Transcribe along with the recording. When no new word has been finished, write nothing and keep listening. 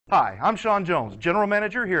Hi, I'm Sean Jones, General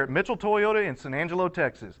Manager here at Mitchell Toyota in San Angelo,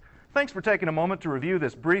 Texas. Thanks for taking a moment to review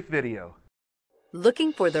this brief video.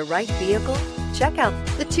 Looking for the right vehicle? Check out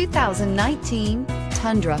the 2019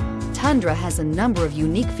 Tundra. Tundra has a number of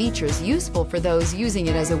unique features useful for those using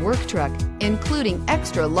it as a work truck, including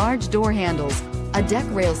extra large door handles, a deck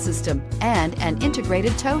rail system, and an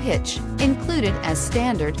integrated tow hitch. Included as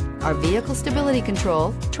standard are vehicle stability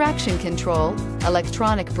control, traction control,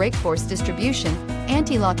 electronic brake force distribution,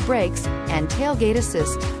 anti-lock brakes, and tailgate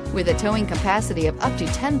assist. With a towing capacity of up to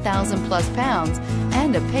 10,000 plus pounds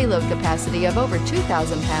and a payload capacity of over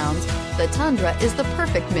 2,000 pounds, the Tundra is the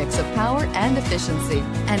perfect mix of power and efficiency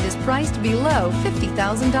and is priced below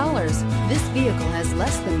 $50,000. This vehicle has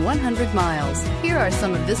less than 100 miles. Here are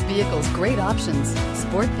some of this vehicle's great options: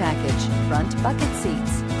 sport package, front bucket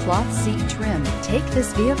seats, cloth seat trim. Take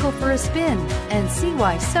this vehicle for a spin and see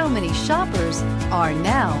why so many shoppers are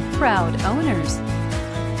now proud owners.